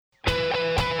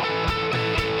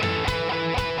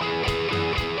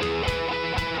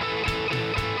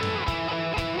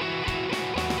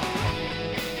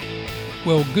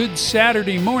Well, good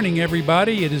Saturday morning,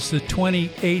 everybody. It is the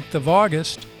 28th of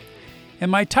August,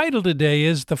 and my title today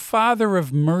is The Father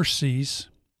of Mercies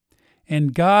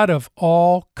and God of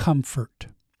All Comfort.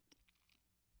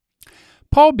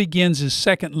 Paul begins his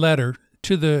second letter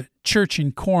to the church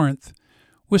in Corinth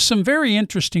with some very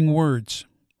interesting words.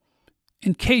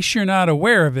 In case you're not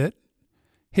aware of it,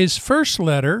 his first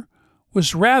letter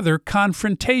was rather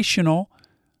confrontational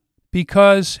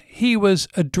because he was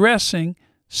addressing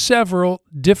several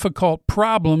difficult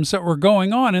problems that were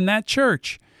going on in that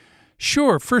church.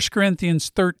 Sure, 1 Corinthians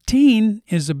 13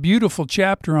 is a beautiful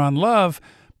chapter on love,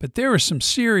 but there were some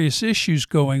serious issues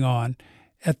going on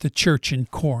at the church in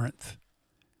Corinth.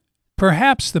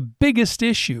 Perhaps the biggest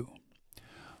issue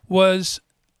was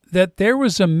that there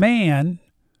was a man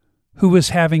who was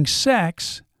having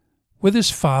sex with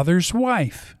his father's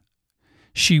wife.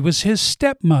 She was his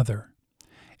stepmother,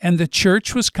 and the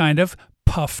church was kind of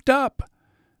puffed up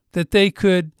that they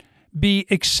could be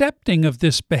accepting of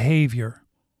this behavior.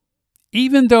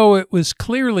 Even though it was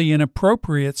clearly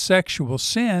inappropriate sexual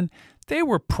sin, they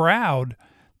were proud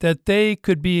that they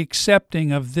could be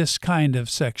accepting of this kind of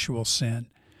sexual sin,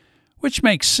 which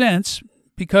makes sense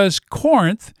because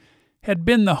Corinth had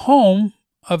been the home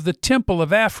of the temple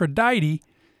of Aphrodite,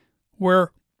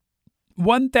 where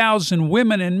 1,000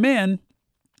 women and men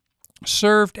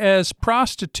served as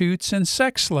prostitutes and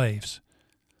sex slaves.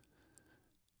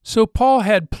 So Paul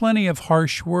had plenty of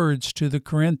harsh words to the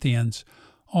Corinthians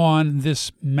on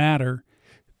this matter,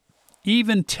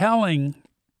 even telling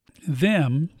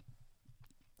them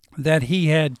that he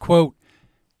had, quote,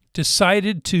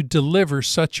 decided to deliver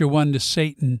such a one to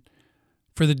Satan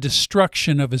for the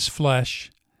destruction of his flesh,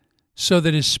 so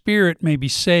that his spirit may be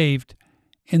saved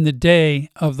in the day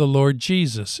of the Lord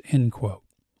Jesus, end quote.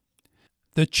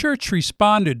 The church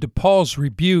responded to Paul's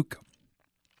rebuke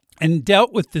and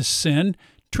dealt with this sin,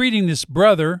 treating this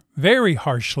brother very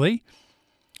harshly,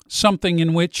 something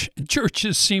in which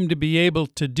churches seem to be able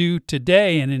to do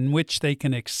today and in which they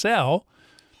can excel.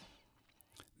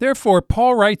 Therefore,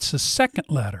 Paul writes a second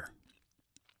letter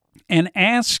and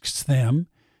asks them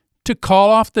to call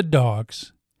off the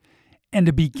dogs and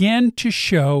to begin to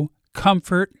show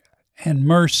comfort and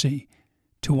mercy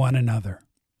to one another.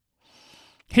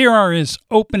 Here are his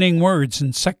opening words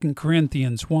in 2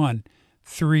 Corinthians 1,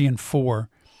 3 and 4.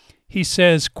 He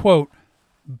says, quote,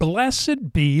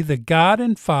 "Blessed be the God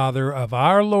and Father of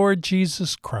our Lord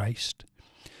Jesus Christ,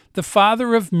 the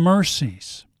Father of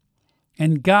mercies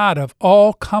and God of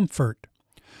all comfort,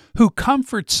 who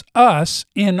comforts us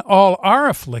in all our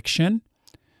affliction,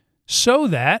 so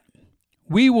that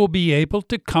we will be able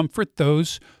to comfort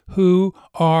those who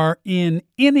are in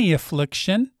any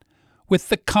affliction with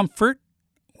the comfort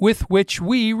with which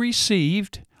we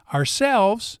received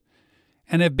ourselves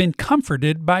and have been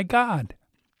comforted by God."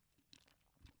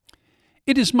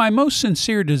 It is my most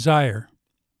sincere desire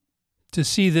to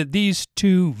see that these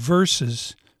two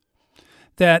verses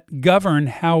that govern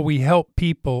how we help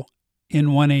people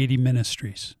in 180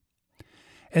 Ministries.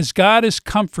 As God has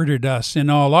comforted us in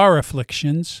all our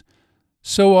afflictions,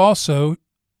 so also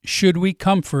should we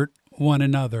comfort one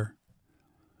another.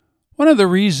 One of the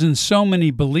reasons so many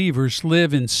believers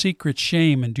live in secret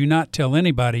shame and do not tell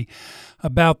anybody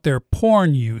about their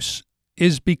porn use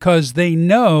is because they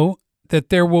know that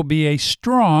there will be a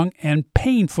strong and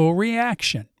painful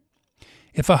reaction.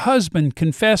 If a husband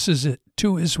confesses it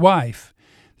to his wife,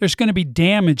 there's going to be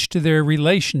damage to their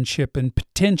relationship and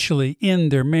potentially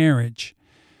end their marriage.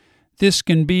 This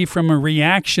can be from a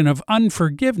reaction of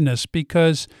unforgiveness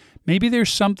because maybe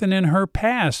there's something in her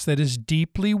past that has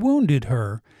deeply wounded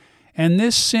her, and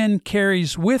this sin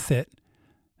carries with it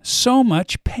so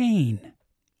much pain.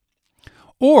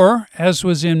 Or, as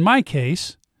was in my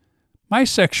case, my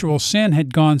sexual sin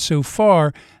had gone so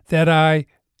far that I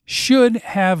should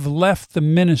have left the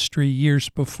ministry years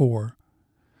before.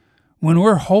 When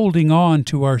we're holding on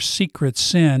to our secret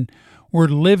sin, we're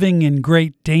living in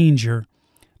great danger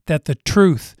that the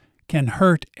truth can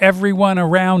hurt everyone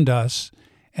around us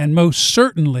and most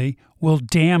certainly will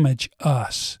damage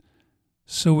us.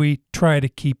 So we try to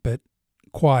keep it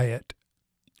quiet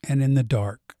and in the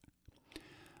dark.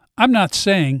 I'm not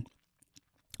saying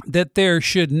that there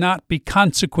should not be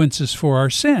consequences for our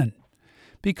sin,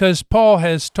 because Paul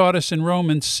has taught us in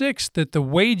Romans 6 that the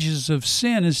wages of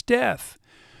sin is death.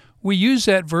 We use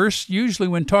that verse usually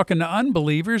when talking to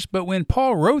unbelievers, but when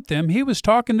Paul wrote them, he was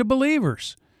talking to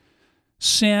believers.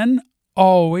 Sin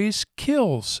always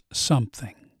kills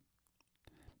something.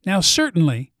 Now,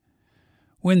 certainly,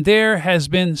 when there has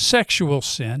been sexual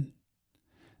sin,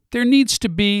 there needs to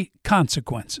be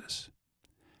consequences.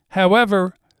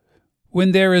 However,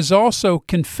 when there is also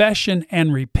confession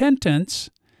and repentance,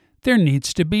 there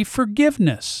needs to be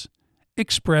forgiveness,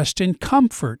 expressed in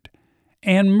comfort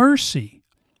and mercy.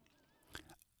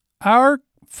 Our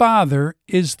Father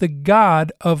is the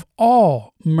God of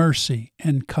all mercy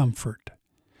and comfort.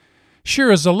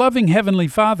 Sure, as a loving Heavenly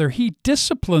Father, He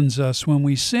disciplines us when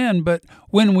we sin, but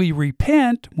when we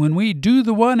repent, when we do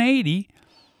the 180,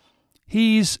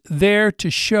 He's there to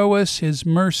show us His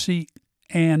mercy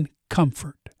and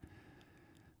comfort.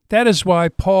 That is why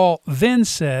Paul then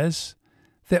says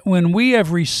that when we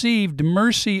have received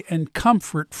mercy and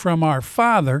comfort from our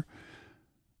Father,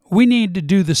 we need to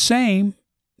do the same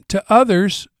to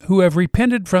others who have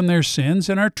repented from their sins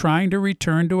and are trying to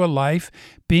return to a life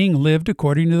being lived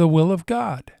according to the will of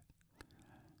God.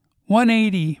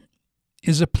 180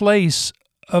 is a place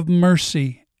of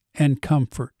mercy and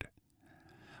comfort.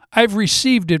 I've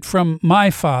received it from my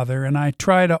Father, and I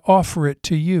try to offer it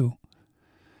to you.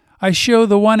 I show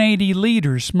the 180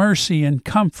 leaders mercy and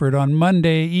comfort on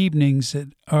Monday evenings at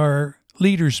our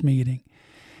leaders' meeting,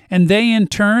 and they in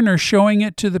turn are showing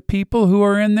it to the people who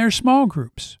are in their small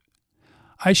groups.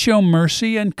 I show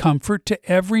mercy and comfort to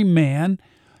every man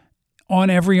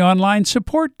on every online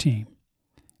support team,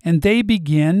 and they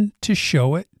begin to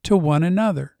show it to one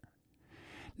another.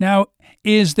 Now,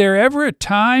 is there ever a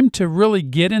time to really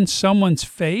get in someone's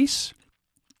face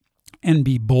and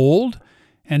be bold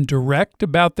and direct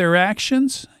about their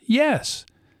actions? Yes.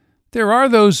 There are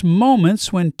those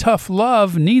moments when tough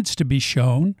love needs to be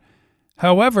shown.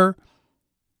 However,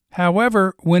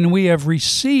 when we have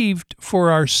received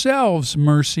for ourselves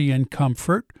mercy and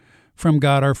comfort from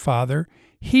God our Father,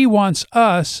 He wants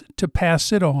us to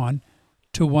pass it on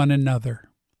to one another.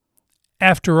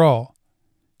 After all,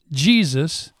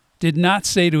 Jesus did not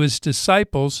say to His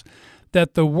disciples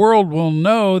that the world will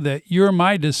know that you're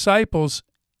my disciples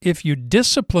if you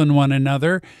discipline one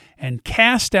another and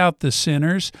cast out the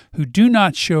sinners who do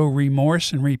not show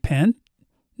remorse and repent.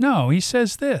 No, He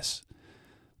says this: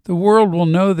 the world will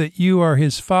know that you are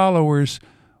His followers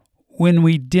when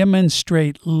we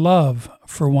demonstrate love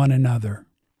for one another.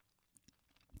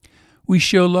 We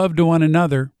show love to one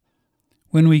another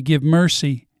when we give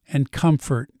mercy and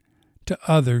comfort to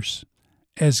others,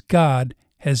 as God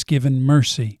has given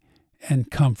mercy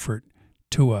and comfort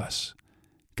to us.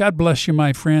 God bless you,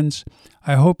 my friends.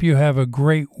 I hope you have a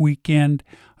great weekend.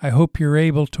 I hope you're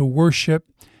able to worship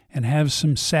and have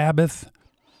some Sabbath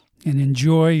and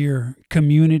enjoy your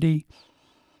community.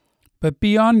 But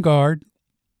be on guard.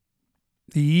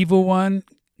 The evil one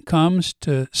comes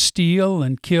to steal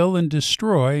and kill and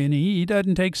destroy, and he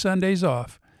doesn't take Sundays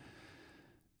off.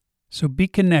 So be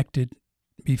connected,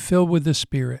 be filled with the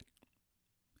Spirit,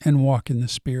 and walk in the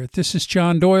Spirit. This is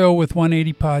John Doyle with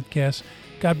 180 Podcast.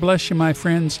 God bless you, my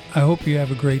friends. I hope you have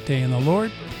a great day in the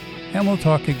Lord, and we'll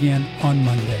talk again on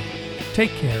Monday.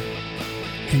 Take care,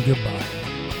 and goodbye.